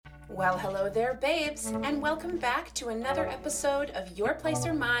Well, hello there, babes, and welcome back to another episode of Your Place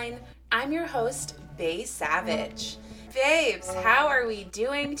or Mine. I'm your host, Bae Savage. Babes, how are we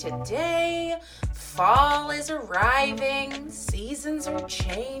doing today? Fall is arriving, seasons are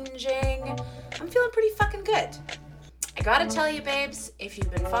changing. I'm feeling pretty fucking good. I gotta tell you, babes, if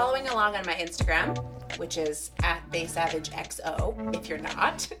you've been following along on my Instagram, which is at BaeSavageXO, if you're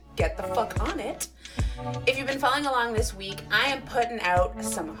not, get the fuck on it. If you've been following along this week, I am putting out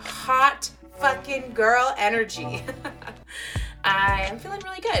some hot fucking girl energy. I am feeling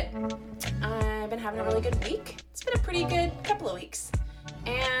really good. I've been having a really good week. It's been a pretty good couple of weeks.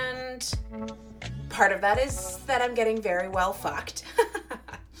 And part of that is that I'm getting very well fucked.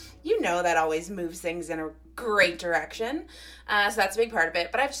 You know that always moves things in a great direction. So that's a big part of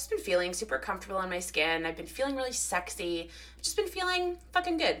it. But I've just been feeling super comfortable in my skin. I've been feeling really sexy. I've just been feeling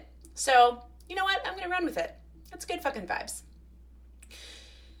fucking good. So, you know what? I'm going to run with it. That's good fucking vibes.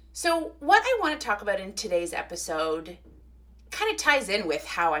 So what I want to talk about in today's episode kind of ties in with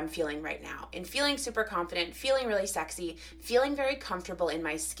how I'm feeling right now. And feeling super confident, feeling really sexy, feeling very comfortable in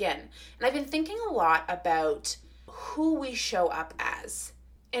my skin. And I've been thinking a lot about who we show up as.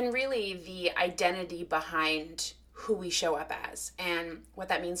 And really the identity behind who we show up as and what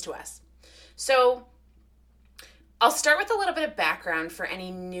that means to us. So I'll start with a little bit of background for any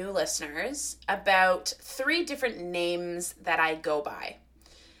new listeners about 3 different names that I go by.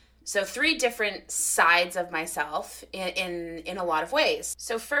 So 3 different sides of myself in a lot of ways.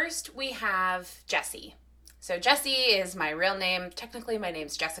 So first we have Jessie. So Jessie is my real name. Technically my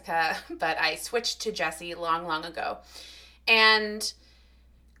name's Jessica, but I switched to Jessie long ago. And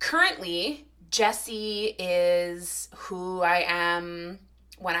currently, Jessie is who I am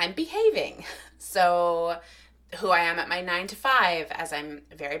when I'm behaving. So who I am at my 9 to 5, as I'm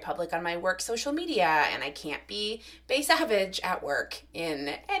very public on my work social media, and I can't be Bae Savage at work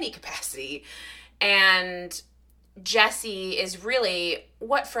in any capacity. And Jessie is really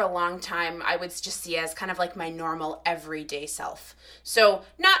what for a long time I would just see as kind of like my normal everyday self. So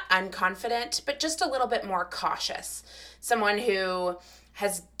not unconfident, but just a little bit more cautious. Someone who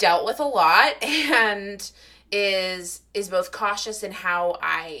has dealt with a lot and is both cautious in how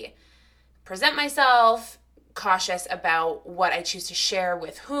I present myself, cautious about what I choose to share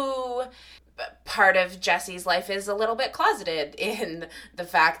with who. Part of Jessie's life is a little bit closeted in the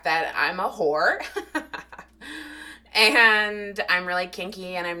fact that I'm a whore and I'm really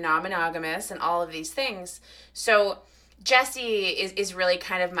kinky and I'm non-monogamous and all of these things. So Jessie is really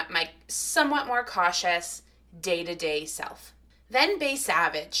kind of my somewhat more cautious day-to-day self. Then Bae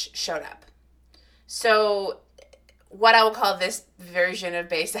Savage showed up. So what I will call this version of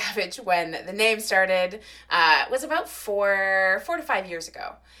Bae Savage when the name started was about 4 to 5 years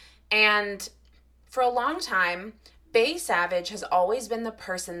ago. And for a long time, Bae Savage has always been the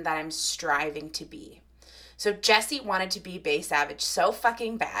person that I'm striving to be. So Jessie wanted to be Bae Savage so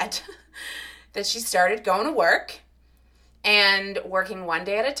fucking bad that she started going to work and working one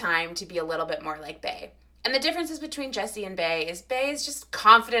day at a time to be a little bit more like Bae. And the differences between Jessie and Bae is just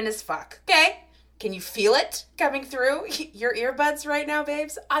confident as fuck, okay? Can you feel it coming through your earbuds right now,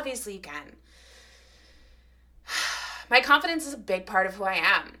 babes? Obviously you can. My confidence is a big part of who I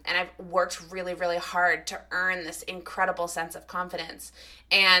am, and I've worked really, really hard to earn this incredible sense of confidence.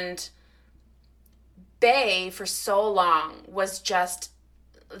 And Bae, for so long, was just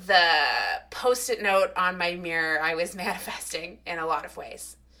the post-it note on my mirror I was manifesting in a lot of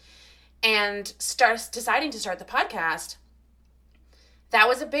ways. And deciding to start the podcast, that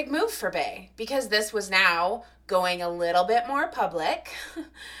was a big move for Bae because this was now going a little bit more public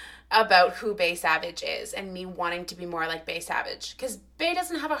about who Bae Savage is and me wanting to be more like Bae Savage. Because Bae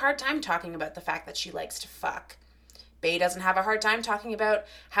doesn't have a hard time talking about the fact that she likes to fuck. Bae doesn't have a hard time talking about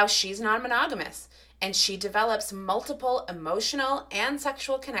how she's non-monogamous and she develops multiple emotional and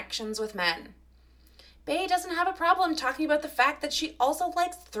sexual connections with men. Bae doesn't have a problem talking about the fact that she also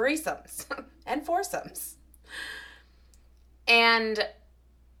likes threesomes and foursomes. And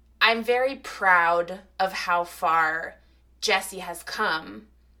I'm very proud of how far Jessie has come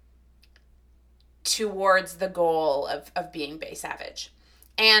towards the goal of being Bae Savage.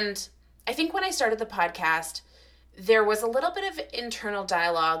 And I think when I started the podcast, there was a little bit of internal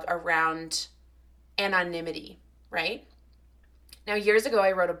dialogue around anonymity, right? Now, years ago,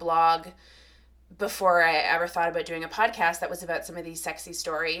 I wrote a blog before I ever thought about doing a podcast that was about some of these sexy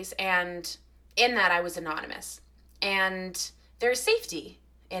stories. And in that, I was anonymous. And there's safety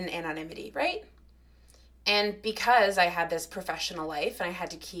in anonymity, right? And because I had this professional life and I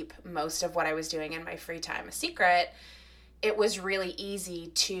had to keep most of what I was doing in my free time a secret, it was really easy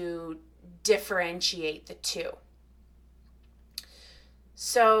to differentiate the two.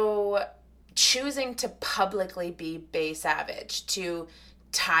 So choosing to publicly be Bay Savage, to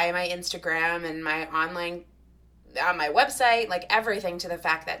tie my Instagram and my online, on my website, like everything to the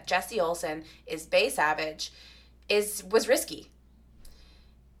fact that Jessie Olson is Bay Savage was risky.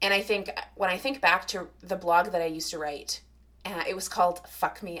 And I think when I think back to the blog that I used to write, it was called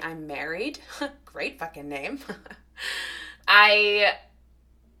Fuck Me, I'm Married. Great fucking name. I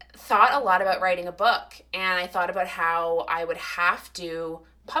thought a lot about writing a book, and I thought about how I would have to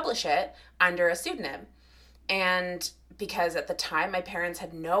publish it under a pseudonym. And because at the time my parents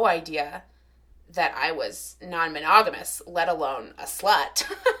had no idea that I was non-monogamous, let alone a slut,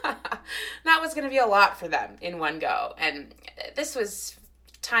 that was going to be a lot for them in one go. And this was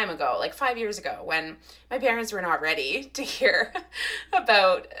time ago, like 5 years ago, when my parents were not ready to hear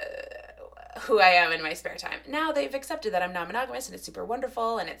about who I am in my spare time. Now they've accepted that I'm non-monogamous, and it's super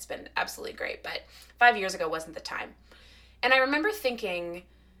wonderful, and it's been absolutely great. But 5 years ago wasn't the time. And I remember thinking,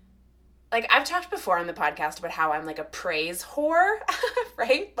 like, I've talked before on the podcast about how I'm like a praise whore,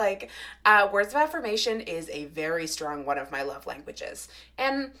 right? Like, words of affirmation is a very strong one of my love languages.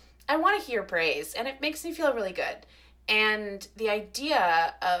 And I want to hear praise, and it makes me feel really good. And the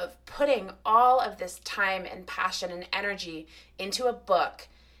idea of putting all of this time and passion and energy into a book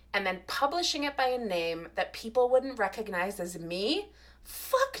and then publishing it by a name that people wouldn't recognize as me,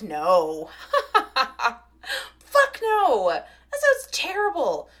 fuck no. Fuck no. That sounds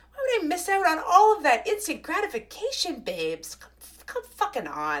terrible. Why would I miss out on all of that instant gratification, babes? Come fucking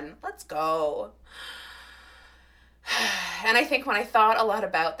on. Let's go. And I think when I thought a lot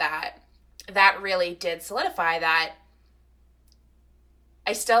about that, that really did solidify that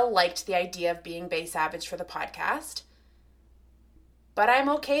I still liked the idea of being Bay Savage for the podcast, but I'm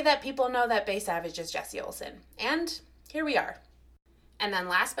okay that people know that Bay Savage is Jessie Olson. And here we are. And then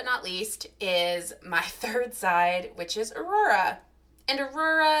last but not least is my third side, which is Aurora. And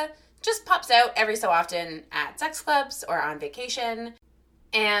Aurora just pops out every so often at sex clubs or on vacation.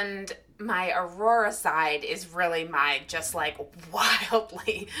 And my Aurora side is really my just like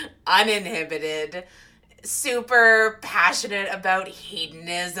wildly uninhibited, super passionate about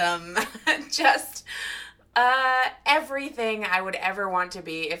hedonism, just everything I would ever want to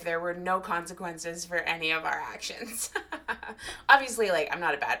be if there were no consequences for any of our actions. Obviously, like, I'm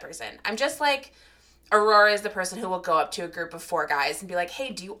not a bad person. I'm just like, Aurora is the person who will go up to a group of 4 guys and be like,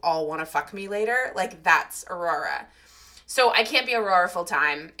 hey, do you all want to fuck me later? Like, that's Aurora. So I can't be Aurora full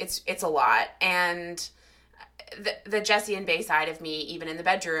time. It's a lot. And the Jessie and Bay side of me, even in the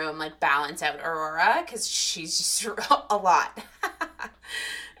bedroom, like, balance out Aurora because she's just a lot.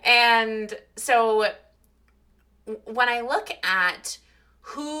 And so when I look at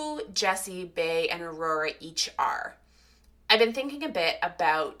who Jessie, Bay, and Aurora each are, I've been thinking a bit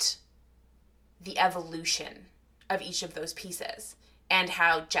about the evolution of each of those pieces and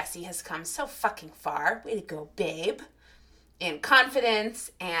how Jessie has come so fucking far. Way to go, babe. In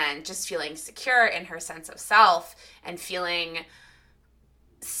confidence and just feeling secure in her sense of self and feeling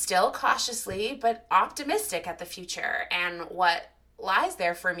still cautiously but optimistic at the future and what lies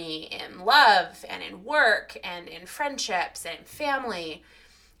there for me in love and in work and in friendships and family.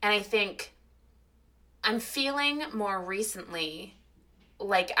 And I think I'm feeling more recently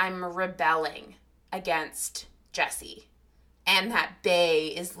like I'm rebelling against Jessie, and that Bay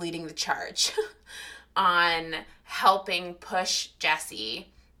is leading the charge on helping push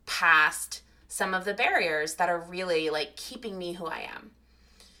Jessie past some of the barriers that are really like keeping me who I am.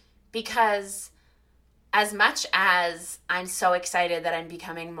 Because as much as I'm so excited that I'm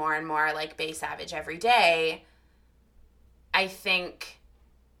becoming more and more like Bay Savage every day, I think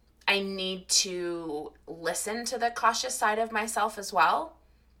I need to listen to the cautious side of myself as well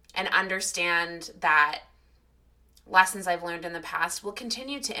and understand that lessons I've learned in the past will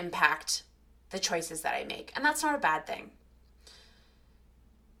continue to impact the choices that I make. And that's not a bad thing.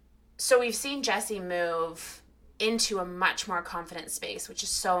 So we've seen Jessie move into a much more confident space, which is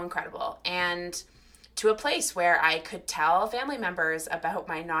so incredible. And to a place where I could tell family members about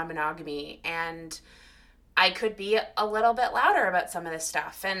my non-monogamy, and I could be a little bit louder about some of this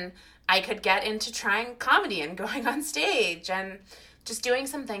stuff, and I could get into trying comedy and going on stage and just doing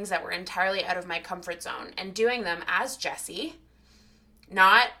some things that were entirely out of my comfort zone and doing them as Jessie,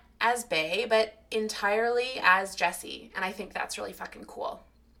 not as Bay, but entirely as Jessie. And I think that's really fucking cool.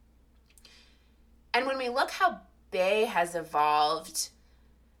 And when we look how Bay has evolved,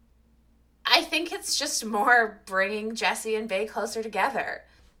 I think it's just more bringing Jessie and Bay closer together.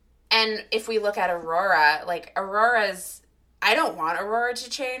 And if we look at Aurora, like Aurora's, I don't want Aurora to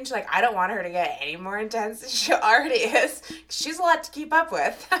change. Like, I don't want her to get any more intense than she already is. She's a lot to keep up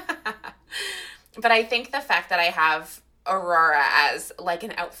with. But I think the fact that I have Aurora as like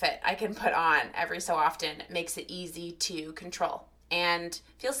an outfit I can put on every so often. It makes it easy to control and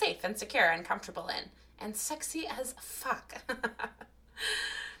feel safe and secure and comfortable in, and sexy as fuck.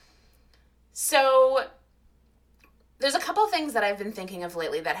 So there's a couple things that I've been thinking of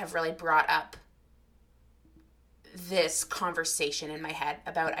lately that have really brought up this conversation in my head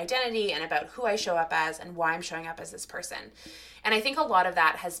about identity and about who I show up as and why I'm showing up as this person. And I think a lot of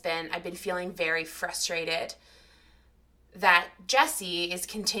that has been, I've been feeling very frustrated that Jessie is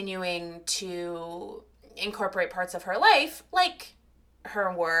continuing to incorporate parts of her life, like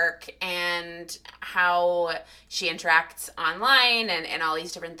her work and how she interacts online and all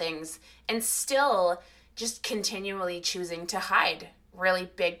these different things, and still just continually choosing to hide really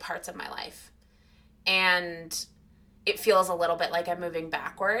big parts of my life. And it feels a little bit like I'm moving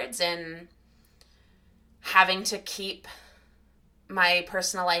backwards and having to keep my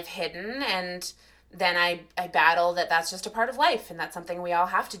personal life hidden. And then I battle that that's just a part of life and that's something we all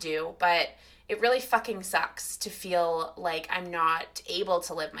have to do. But it really fucking sucks to feel like I'm not able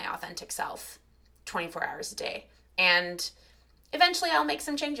to live my authentic self 24 hours a day. And eventually I'll make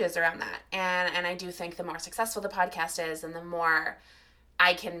some changes around that. And I do think the more successful the podcast is and the more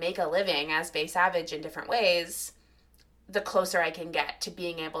I can make a living as Bae Savage in different ways, the closer I can get to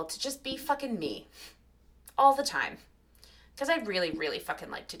being able to just be fucking me all the time. Because I really, really fucking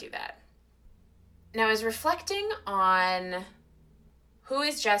like to do that. Now, I was reflecting on who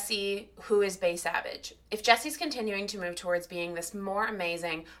is Jessie, who is Bae Savage. If Jessie's continuing to move towards being this more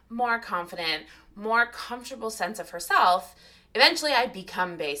amazing, more confident, more comfortable sense of herself, eventually I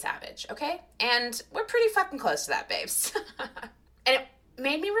become Bae Savage, okay? And we're pretty fucking close to that, babes. And it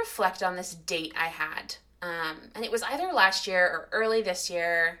made me reflect on this date I had. And it was either last year or early this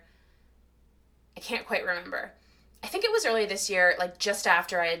year. I can't quite remember. I think it was early this year, like just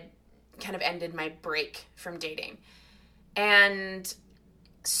after I had kind of ended my break from dating. And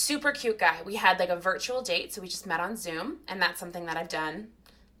super cute guy. We had like a virtual date, so we just met on Zoom, and that's something that I've done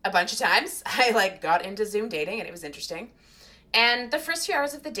a bunch of times. I like got into Zoom dating, and it was interesting. And the first few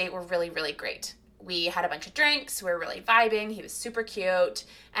hours of the date were really, really great. We had a bunch of drinks, we were really vibing, he was super cute,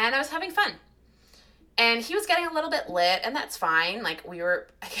 and I was having fun. And he was getting a little bit lit, and that's fine. Like, we were,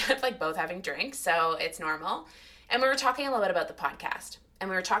 I kept like both having drinks, so it's normal. And we were talking a little bit about the podcast. And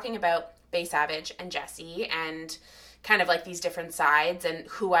we were talking about Bae Savage and Jessie and kind of like these different sides and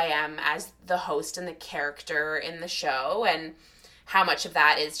who I am as the host and the character in the show, and how much of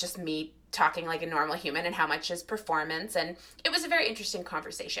that is just me talking like a normal human and how much is performance. And it was a very interesting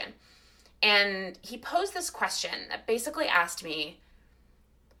conversation. And he posed this question that basically asked me,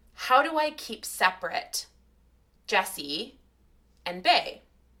 how do I keep separate Jessie and Bae?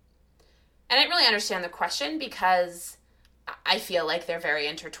 And I didn't really understand the question because I feel like they're very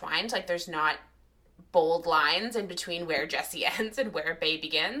intertwined. Like, there's not bold lines in between where Jessie ends and where Bae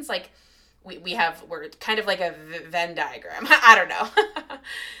begins. Like, we're kind of like a Venn diagram. I don't know.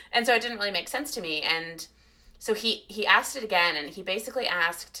 And so it didn't really make sense to me. And so he asked it again, and he basically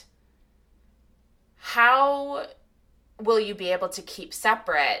asked, how will you be able to keep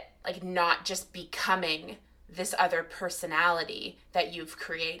separate, like not just becoming this other personality that you've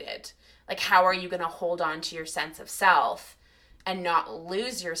created? Like, how are you going to hold on to your sense of self and not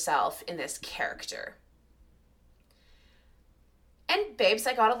lose yourself in this character? And babes,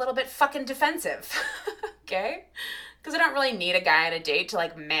 I got a little bit fucking defensive, okay? Because I don't really need a guy on a date to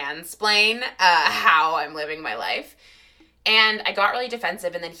like mansplain how I'm living my life. And I got really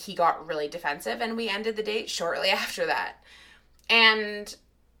defensive, and then he got really defensive, and we ended the date shortly after that. And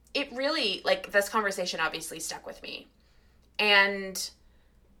it really, like, this conversation obviously stuck with me. And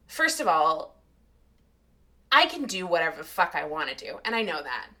first of all, I can do whatever the fuck I want to do, and I know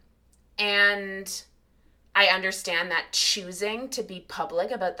that. And I understand that choosing to be public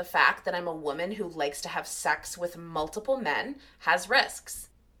about the fact that I'm a woman who likes to have sex with multiple men has risks.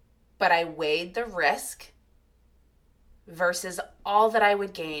 But I weighed the risk versus all that I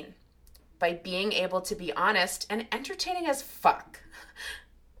would gain by being able to be honest and entertaining as fuck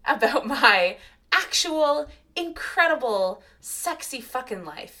about my actual, incredible, sexy fucking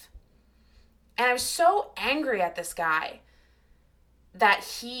life. And I was so angry at this guy that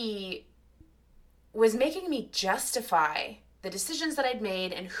he was making me justify the decisions that I'd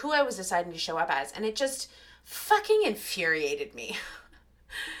made and who I was deciding to show up as. And it just fucking infuriated me.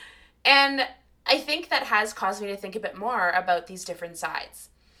 And I think that has caused me to think a bit more about these different sides.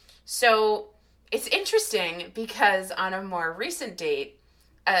 So it's interesting because on a more recent date,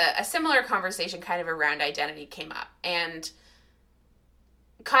 a similar conversation kind of around identity came up and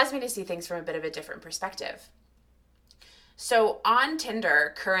caused me to see things from a bit of a different perspective. So on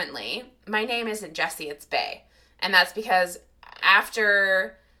Tinder currently, my name isn't Jessie, it's Bae. And that's because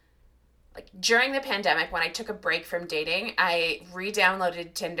after, like, during the pandemic, when I took a break from dating, I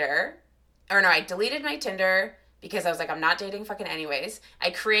re-downloaded Tinder. Or no, I deleted my Tinder because I was like, I'm not dating fucking anyways. I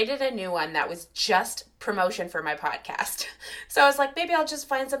created a new one that was just promotion for my podcast. So I was like, maybe I'll just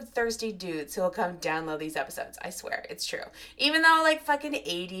find some thirsty dudes who will come download these episodes. I swear, it's true. Even though like fucking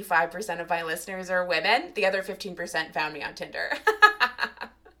 85% of my listeners are women, the other 15% found me on Tinder.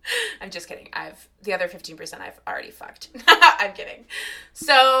 I'm just kidding. The other 15% I've already fucked. I'm kidding.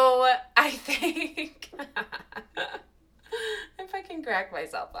 So I think I fucking cracked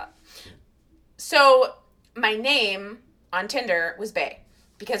myself up. So my name on Tinder was Bae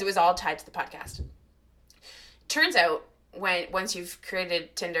because it was all tied to the podcast. Turns out once you've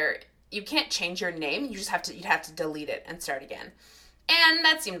created Tinder, you can't change your name. You'd have to delete it and start again. And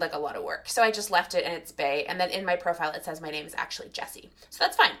that seemed like a lot of work. So I just left it and it's Bae. And then in my profile, it says my name is actually Jessie. So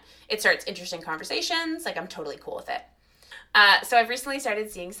that's fine. It starts interesting conversations. Like, I'm totally cool with it. So I've recently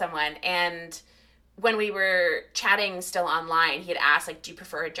started seeing someone, and when we were chatting still online, he had asked, like, do you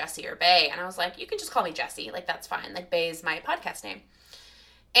prefer Jessie or Bae? And I was like, you can just call me Jessie. Like, that's fine. Like, Bae is my podcast name.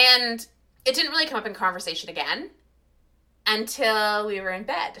 And it didn't really come up in conversation again until we were in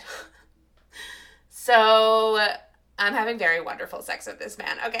bed. So I'm having very wonderful sex with this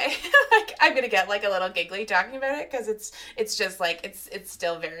man, okay? Like, I'm going to get, like, a little giggly talking about it because it's just, like, it's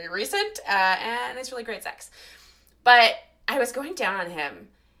still very recent, and it's really great sex. But I was going down on him,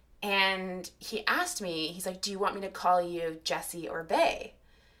 and he asked me, he's like, do you want me to call you Jessie or Bae?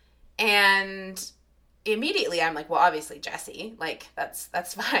 And immediately I'm like, well, obviously Jessie, like, that's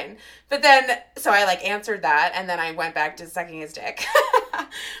fine. But then, so I, like, answered that, and then I went back to sucking his dick.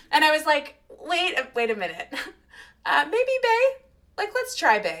 And I was like, wait a minute. Maybe Bae? Like, let's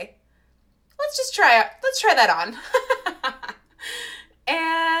try Bae. Let's try that on.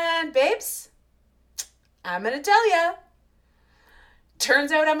 And babes, I'm gonna tell ya.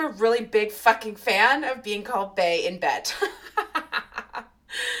 Turns out I'm a really big fucking fan of being called Bae in bed.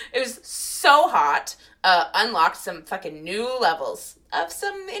 It was so hot. Unlocked some fucking new levels of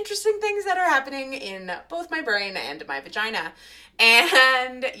some interesting things that are happening in both my brain and my vagina.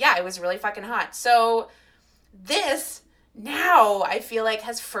 And yeah, it was really fucking hot. So this now I feel like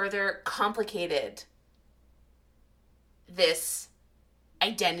has further complicated this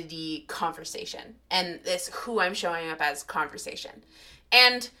identity conversation and this who I'm showing up as conversation.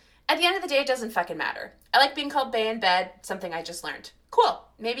 And at the end of the day, it doesn't fucking matter. I like being called Bae in bed, something I just learned. Cool.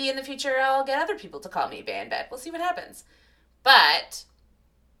 Maybe in the future I'll get other people to call me Bae in bed. We'll see what happens. But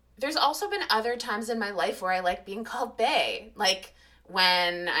there's also been other times in my life where I like being called Bae. Like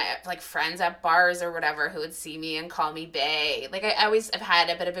when I have like friends at bars or whatever who would see me and call me Bae. Like I always have had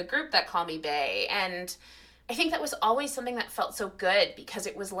a bit of a group that call me Bae. And I think that was always something that felt so good because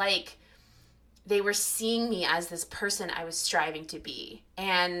it was like they were seeing me as this person I was striving to be.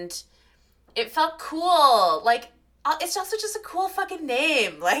 And it felt cool. Like, it's also just a cool fucking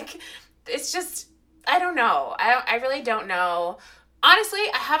name. Like, it's just, I don't know. I really don't know. Honestly,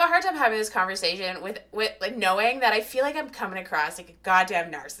 I have a hard time having this conversation with like knowing that I feel like I'm coming across like a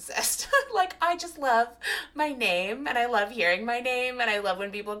goddamn narcissist. Like, I just love my name and I love hearing my name and I love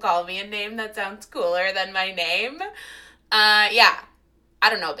when people call me a name that sounds cooler than my name. Yeah, I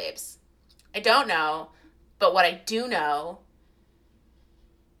don't know, babes. I don't know, but what I do know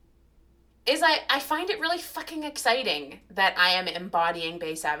is I find it really fucking exciting that I am embodying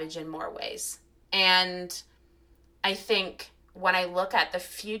Bae Savage in more ways. And I think when I look at the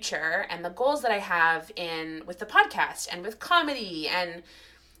future and the goals that I have with the podcast and with comedy and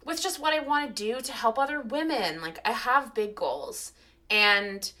with just what I want to do to help other women, like I have big goals.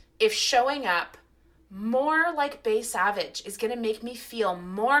 And if showing up more like Bae Savage is going to make me feel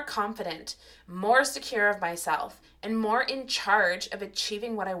more confident, more secure of myself, and more in charge of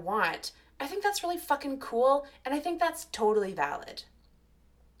achieving what I want, I think that's really fucking cool, and I think that's totally valid.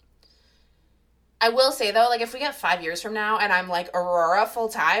 I will say, though, like, if we get 5 years from now and I'm, like, Aurora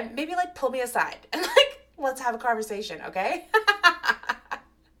full-time, maybe, like, pull me aside and, like, let's have a conversation, okay?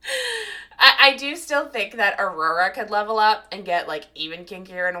 I do still think that Aurora could level up and get, like, even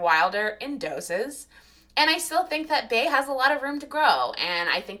kinkier and wilder in doses. And I still think that Bae has a lot of room to grow. And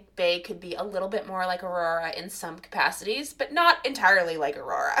I think Bae could be a little bit more like Aurora in some capacities, but not entirely like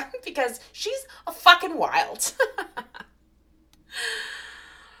Aurora because she's a fucking wild.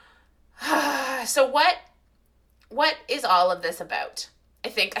 So what is all of this about? I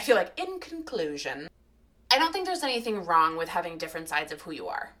feel like in conclusion, I don't think there's anything wrong with having different sides of who you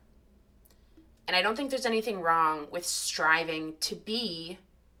are. And I don't think there's anything wrong with striving to be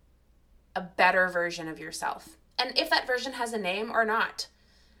a better version of yourself. And if that version has a name or not.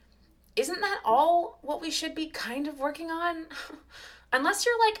 isn't that all what we should be kind of working on? Unless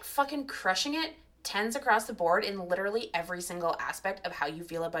you're like fucking crushing it 10s across the board in literally every single aspect of how you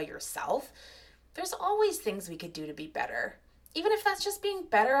feel about yourself, there's always things we could do to be better. Even if that's just being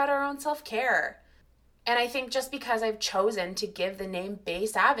better at our own self-care. And I think just because I've chosen to give the name Bay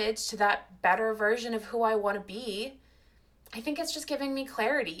Savage to that better version of who I want to be, I think it's just giving me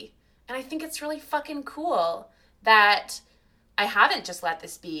clarity. And I think it's really fucking cool that I haven't just let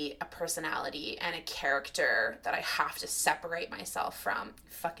this be a personality and a character that I have to separate myself from.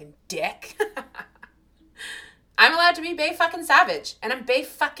 Fucking dick. I'm allowed to be Bay fucking Savage, and I'm Bay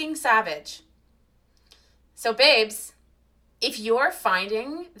fucking Savage. So babes, if you're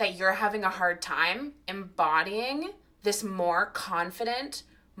finding that you're having a hard time embodying this more confident,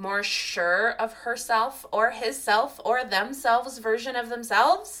 more sure of herself or hisself or themselves version of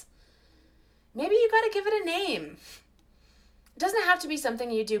themselves, maybe you got to give it a name. It doesn't have to be something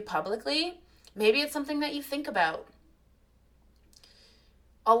you do publicly. Maybe it's something that you think about.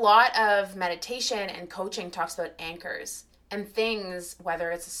 A lot of meditation and coaching talks about anchors and things, whether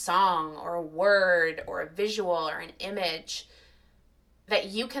it's a song or a word or a visual or an image, that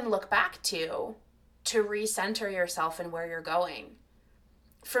you can look back to recenter yourself and where you're going.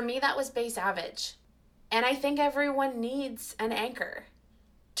 For me, that was Bay Savage. And I think everyone needs an anchor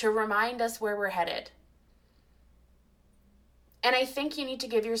to remind us where we're headed. And I think you need to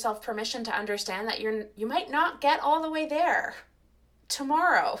give yourself permission to understand that you might not get all the way there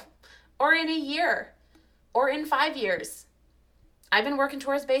tomorrow or in a year or in 5 years. I've been working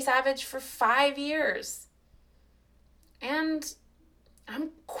towards Bay Savage for 5 years. And I'm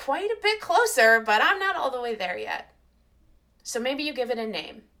quite a bit closer, but I'm not all the way there yet. So maybe you give it a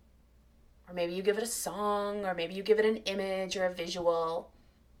name. Or maybe you give it a song, or maybe you give it an image or a visual.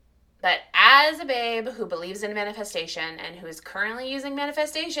 But as a babe who believes in manifestation and who is currently using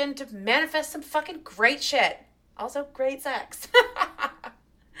manifestation to manifest some fucking great shit, also great sex,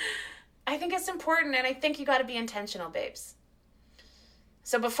 I think it's important, and I think you got to be intentional, babes.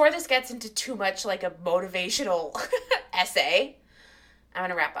 So before this gets into too much like a motivational essay, I'm going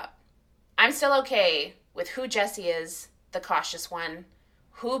to wrap up. I'm still okay with who Jessie is, the cautious one,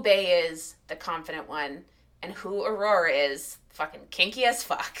 who Bay is, the confident one, and who Aurora is, fucking kinky as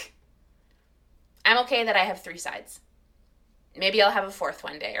fuck. I'm okay that I have 3 sides. Maybe I'll have a 4th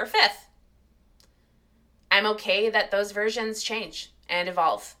one day, or 5th. I'm okay that those versions change and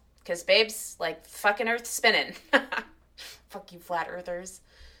evolve. Because babes, like fucking Earth's spinning. Fuck you flat earthers.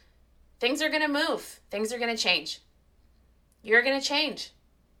 Things are going to move. Things are going to change. You're going to change.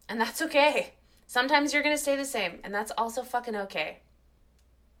 And that's okay. Sometimes you're going to stay the same. And that's also fucking okay.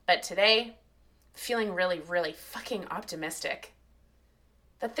 But today, feeling really, really fucking optimistic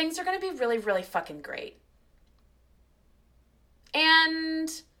that things are going to be really, really fucking great. And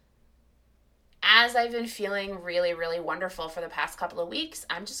as I've been feeling really, really wonderful for the past couple of weeks,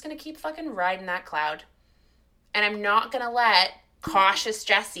 I'm just going to keep fucking riding that cloud. And I'm not going to let cautious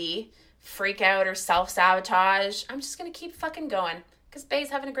Jessie freak out or self-sabotage. I'm just going to keep fucking going. Because Bay's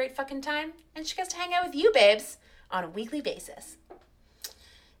having a great fucking time. And she gets to hang out with you, babes, on a weekly basis.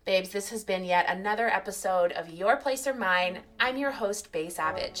 Babes, this has been yet another episode of Your Place or Mine. I'm your host, Bay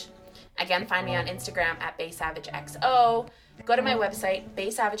Savage. Again, find me on Instagram at BaySavageXO. Go to my website,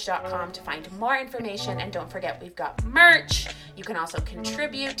 baysavage.com, to find more information. And don't forget, we've got merch. You can also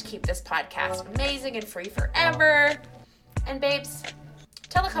contribute to keep this podcast amazing and free forever. And babes,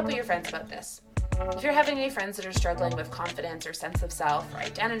 tell a couple of your friends about this. If you're having any friends that are struggling with confidence or sense of self or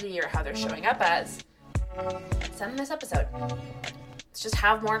identity or how they're showing up as, send them this episode. Let's just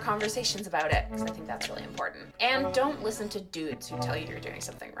have more conversations about it, because I think that's really important. And don't listen to dudes who tell you you're doing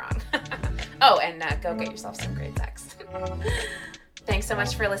something wrong. Oh, and go get yourself some great sex. Thanks so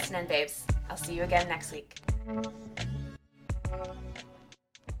much for listening, babes. I'll see you again next week.